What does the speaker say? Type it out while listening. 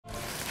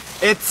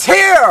It's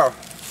here!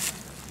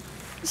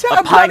 Is that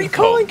a bloody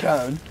pine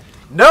cone?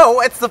 No,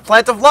 it's the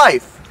plant of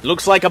life.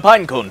 Looks like a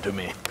pine cone to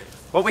me.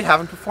 But we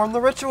haven't performed the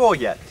ritual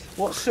yet.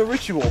 What's the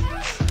ritual? All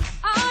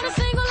the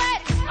single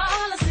ladies,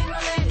 all the single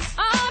ladies,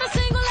 all the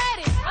single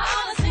ladies,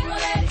 all the single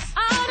ladies,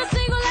 all the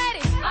single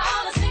ladies,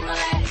 all the single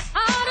ladies,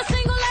 all the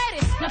single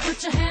ladies. Now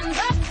put your hands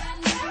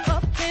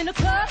up in the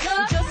club.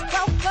 Just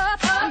broke up.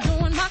 I'm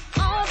doing my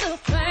own little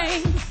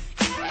thing.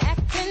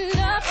 Acting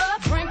up,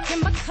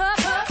 drinking my cup.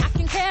 I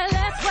can care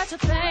less what you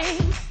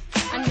think.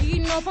 I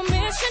need no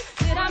permission.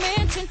 Did I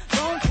mention?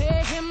 Don't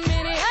pay him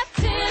any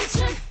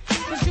attention.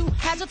 Cause you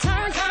had your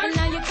turn, and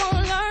now you're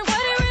gonna learn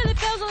what it really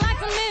feels like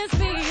to miss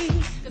me.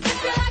 Cause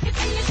if you like it,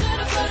 then you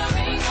should've put a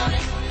ring on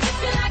it. If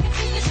you like it,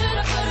 then you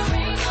should've put a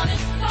ring on it.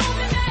 Don't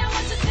be mad at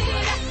what you see,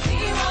 that's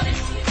me on it.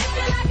 If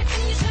you like it,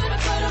 then you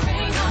should've put a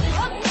ring on it.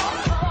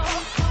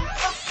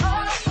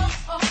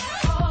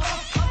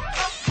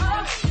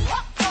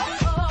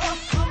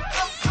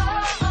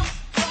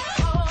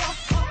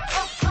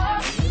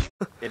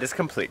 It is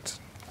complete.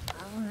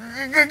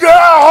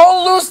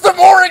 Hold loose the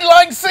mooring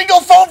line,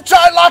 single foam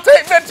chai latte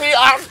minty.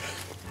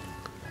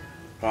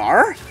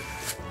 Ar?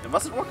 It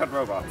mustn't work on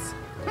robots.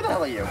 Who the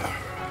hell are you?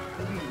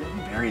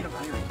 Barry the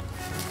pirate.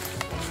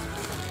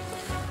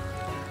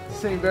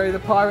 Same Barry the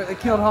pirate that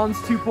killed Hans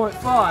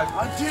 2.5.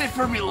 I did it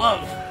for me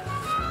love.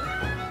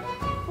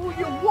 Oh,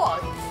 you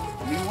what?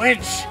 Me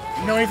wench.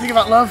 You know anything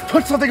about love?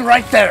 Put something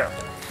right there.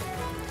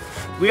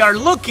 We are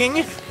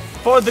looking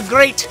for the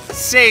great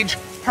sage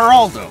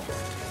Geraldo.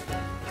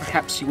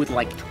 Perhaps you would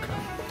like to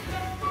come.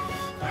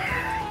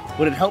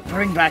 Would it help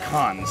bring back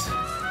Hans?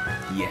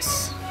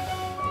 Yes.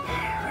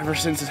 Ever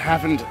since it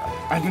happened,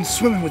 I've been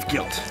swimming with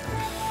guilt.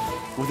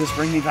 Will this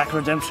bring me back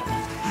redemption?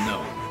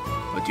 No,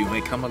 but you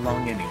may come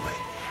along anyway.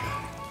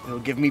 It'll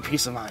give me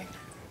peace of mind.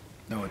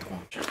 No, it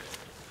won't.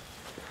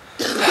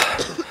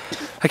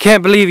 I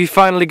can't believe you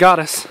finally got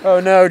us. Oh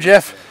no,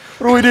 Jeff.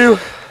 What do we do?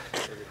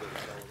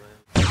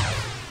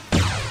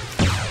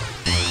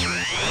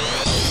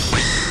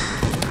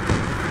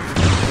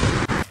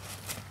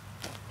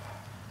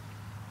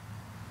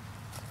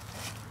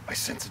 I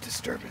sense a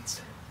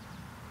disturbance.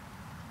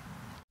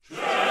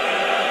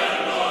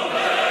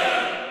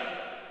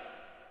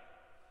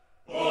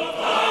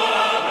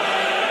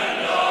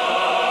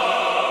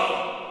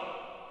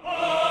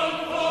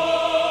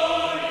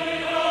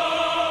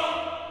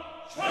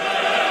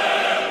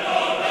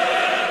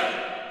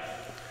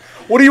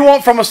 What do you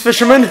want from us,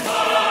 fishermen?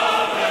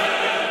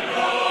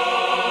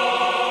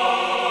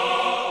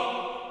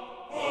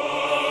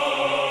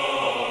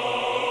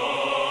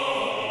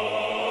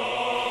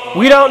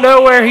 We don't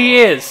know where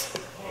he is.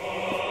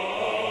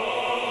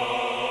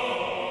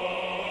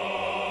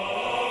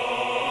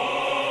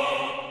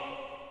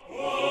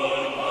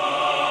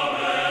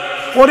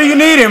 What do you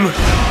need him?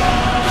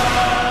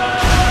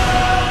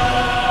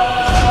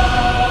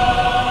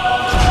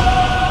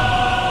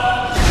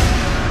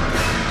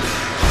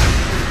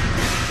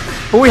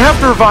 But we have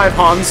to revive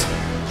Hans.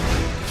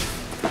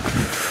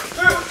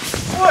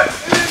 What?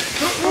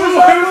 What was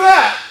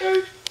that?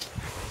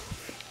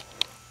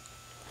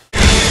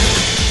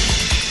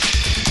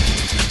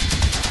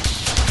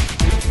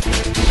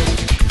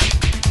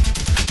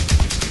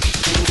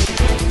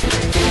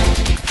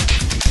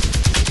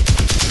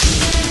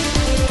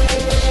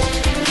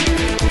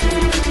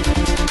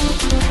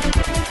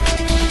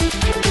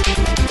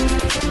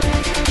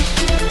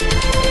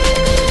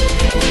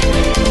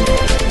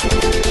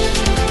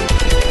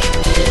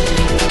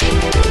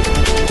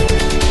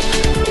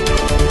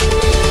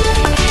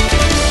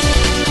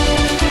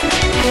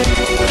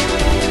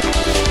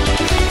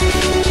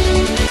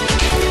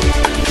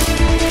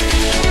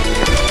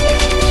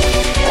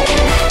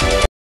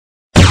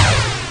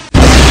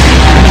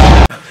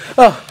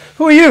 Oh,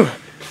 who are you?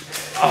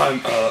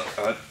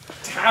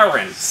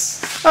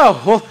 Terrence.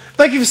 Oh, well,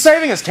 thank you for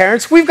saving us,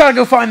 Terrence. We've got to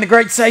go find the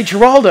great sage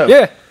Geraldo.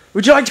 Yeah.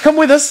 Would you like to come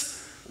with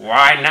us?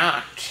 Why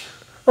not?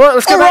 All right,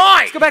 let's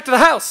go back to the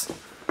house.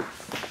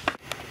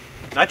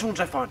 Nigel and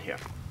Jeff aren't here.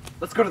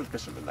 Let's go to the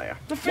fisherman lair.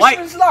 The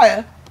fisherman's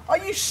lair? Are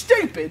you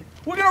stupid?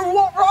 We're going to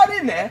walk right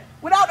in there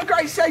without the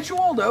great sage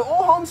Geraldo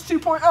or Hans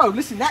 2.0.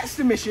 Listen, that's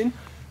the mission.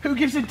 Who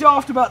gives a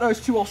daft about those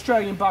two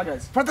Australian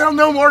buggers? But they'll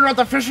know more about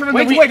the fishermen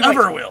than we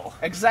ever will.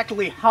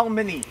 Exactly how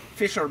many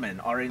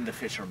fishermen are in the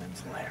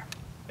fisherman's lair?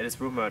 It is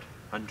rumored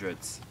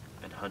hundreds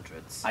and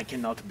hundreds. I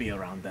cannot be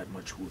around that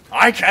much wood.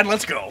 I can,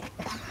 let's go.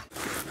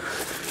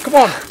 Come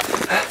on.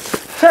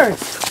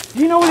 Terrence, do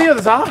you know where the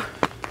others are?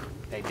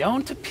 They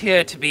don't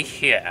appear to be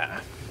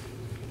here.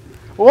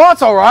 Well,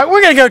 that's all right.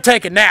 We're going to go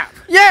take a nap.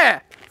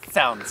 Yeah.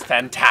 Sounds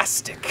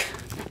fantastic.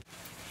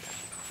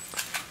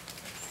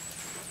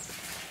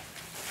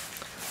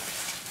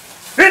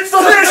 It's the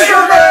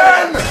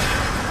fisherman!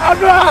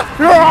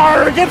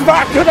 Get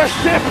back to the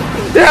ship!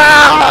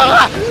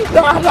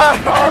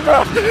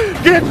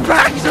 Get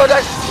back to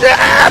the ship!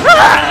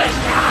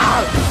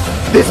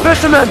 These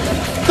fishermen,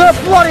 they're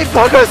bloody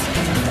buggers.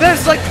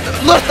 There's like,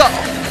 look,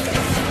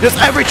 there's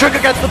every trick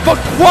against the book.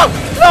 Whoa!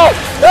 No!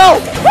 No!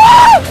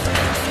 Ah!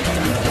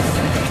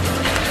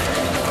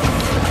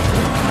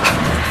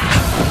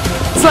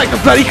 It's like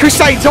the bloody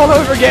Crusades all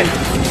over again.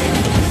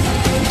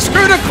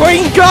 Screw the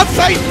Queen, God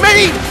save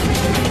me!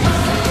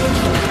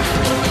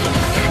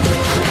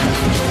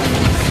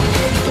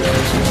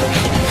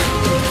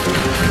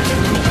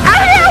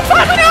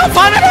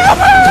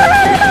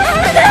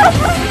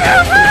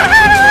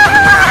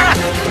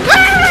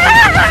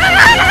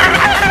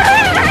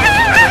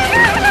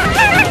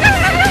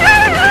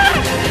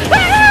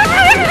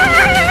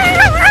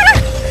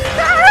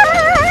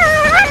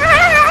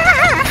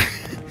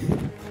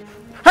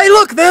 Hey,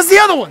 look, there's the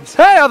other ones.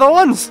 Hey, other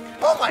ones!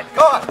 Oh my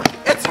god,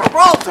 it's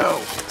Geraldo!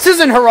 This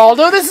isn't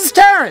Geraldo, this is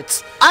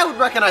Terrence. I would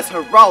recognize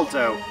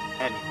Geraldo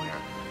anywhere.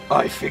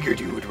 I figured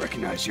you would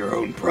recognize your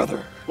own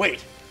brother.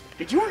 Wait,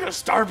 did you work at a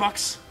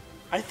Starbucks?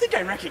 I think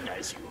I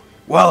recognize you.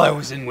 While I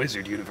was in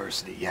Wizard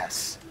University,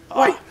 yes.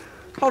 Wait,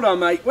 hold on,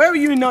 mate. Where were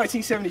you in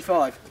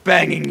 1975?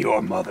 Banging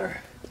your mother.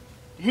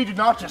 He did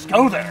not just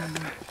go there.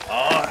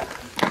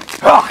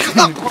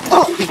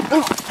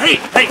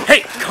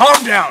 Hey,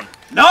 calm down.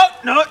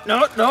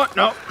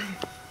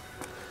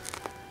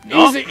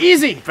 No.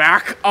 Easy.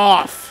 Back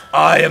off.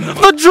 I am the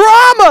The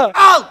drama!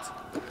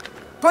 Out!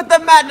 Put the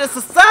madness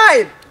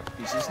aside!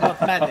 This is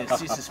not madness.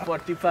 This is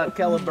 45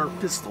 caliber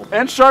pistol.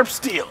 And sharp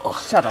steel.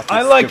 Shut up.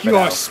 I like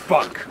your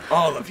spunk,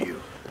 all of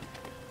you.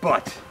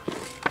 But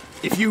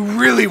if you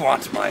really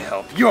want my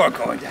help, you're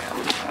going to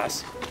have to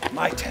pass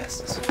my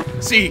tests.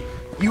 See,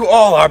 you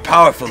all are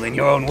powerful in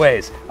your own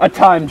ways. A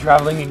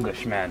time-traveling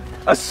Englishman,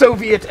 a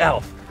Soviet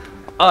elf,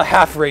 a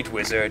half-rate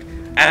wizard,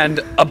 and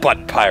a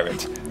butt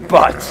pirate.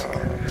 But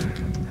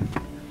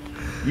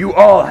you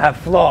all have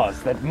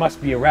flaws that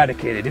must be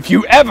eradicated if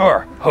you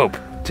ever hope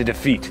to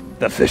defeat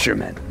the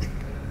fishermen.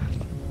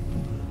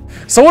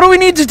 So what do we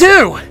need to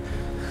do?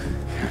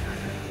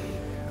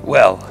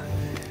 Well,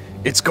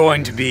 it's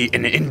going to be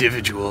an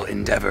individual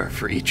endeavor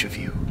for each of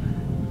you.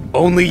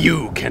 Only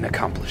you can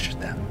accomplish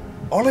them.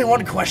 Only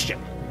one question.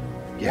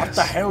 Yes. What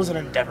the hell's an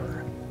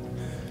endeavor?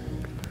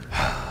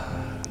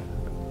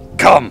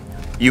 Come,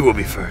 you will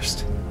be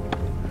first,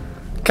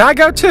 Can I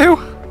go too?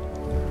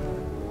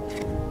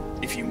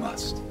 if you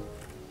must.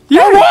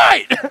 You're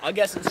right! I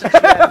guess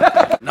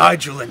it's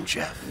Nigel and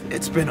Jeff,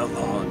 it's been a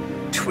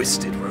long,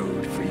 twisted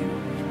road for you.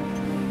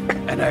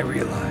 And I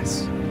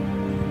realize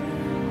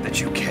that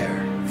you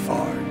care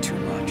far too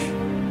much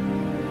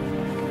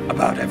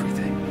about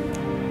everything.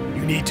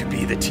 You need to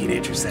be the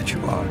teenagers that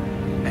you are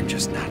and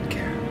just not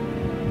care.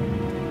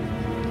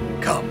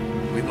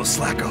 Come, we will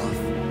slack off,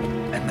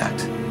 and that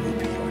will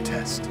be your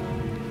test.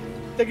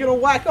 They're gonna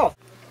whack off.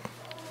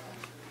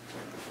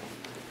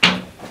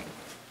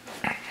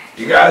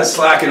 You guys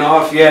slacking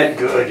off yet?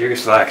 Good, you're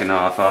slacking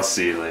off. I'll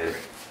see you later.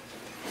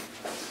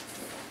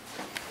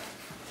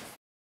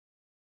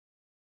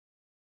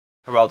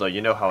 Geraldo,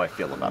 you know how I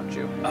feel about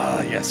you.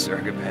 Yes, Sir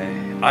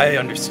Agape. I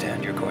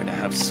understand you're going to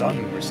have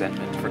some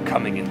resentment for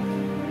coming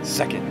in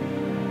second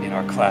in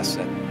our class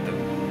at the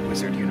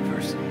Wizard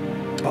University.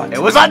 But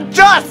It was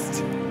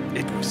unjust!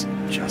 it was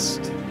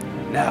just.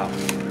 Now,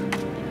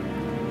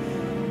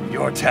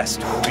 your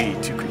test will be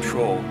to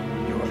control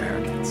your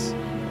arrogance.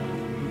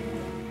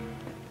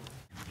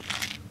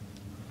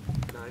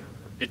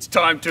 It's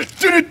time to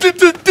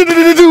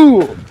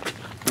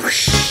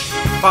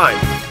Fine.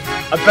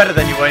 I'm better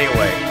than you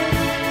anyway.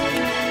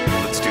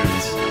 Let's do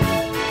this.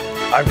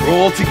 I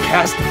roll to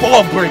cast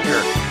Ball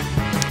Breaker.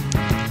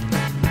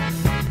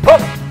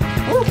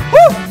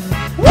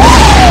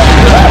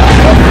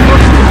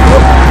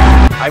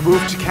 I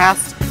move to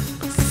cast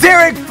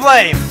Searing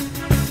Flame!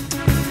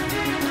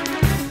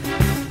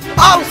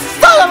 Oh,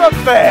 son of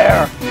a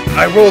bear!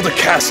 I roll to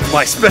cast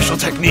my special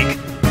technique,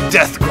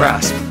 Death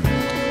Grasp.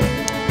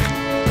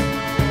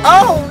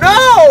 Oh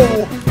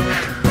no!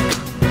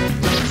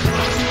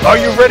 Are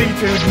you ready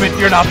to admit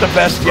you're not the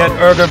best yet,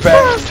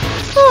 Ergerbeck?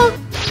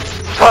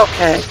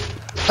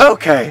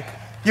 Okay.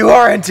 You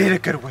are indeed a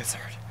good wizard.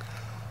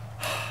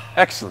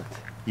 Excellent.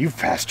 You've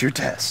passed your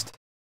test.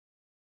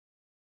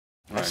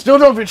 I still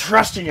don't be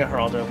trusting you,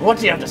 Geraldo. What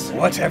do you have to say?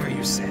 Whatever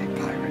you say,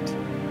 pirate.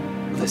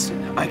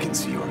 Listen, I can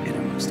see your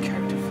innermost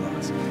character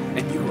flaws,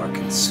 and you are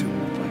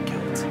consumed by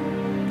guilt.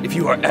 If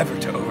you are ever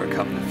to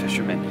overcome the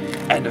fisherman,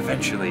 and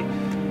eventually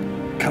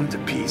come to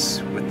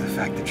peace with the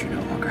fact that you no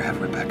longer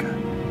have Rebecca,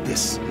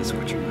 this is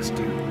what you must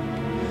do.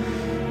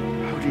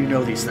 How do you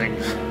know these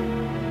things?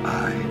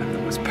 I am the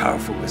most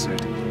powerful wizard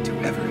to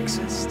ever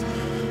exist.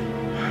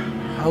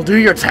 I'll do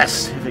your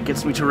test if it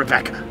gets me to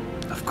Rebecca.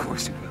 Of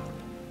course you will.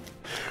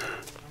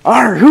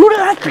 Who would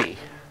that be?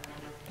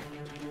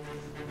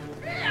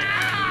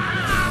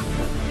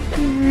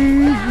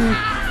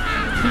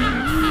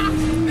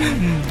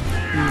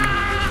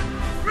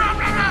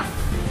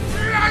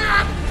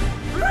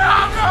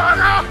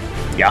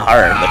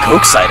 Yar, the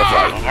coke side of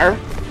life.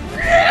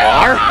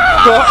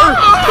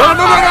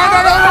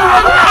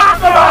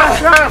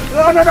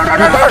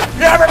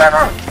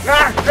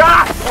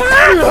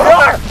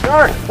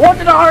 What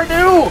did R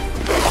do?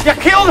 You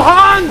killed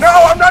Hans! No,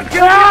 I'm not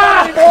killing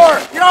you anymore!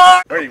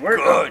 Wait, where?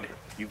 Good.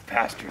 You've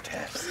passed your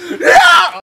test.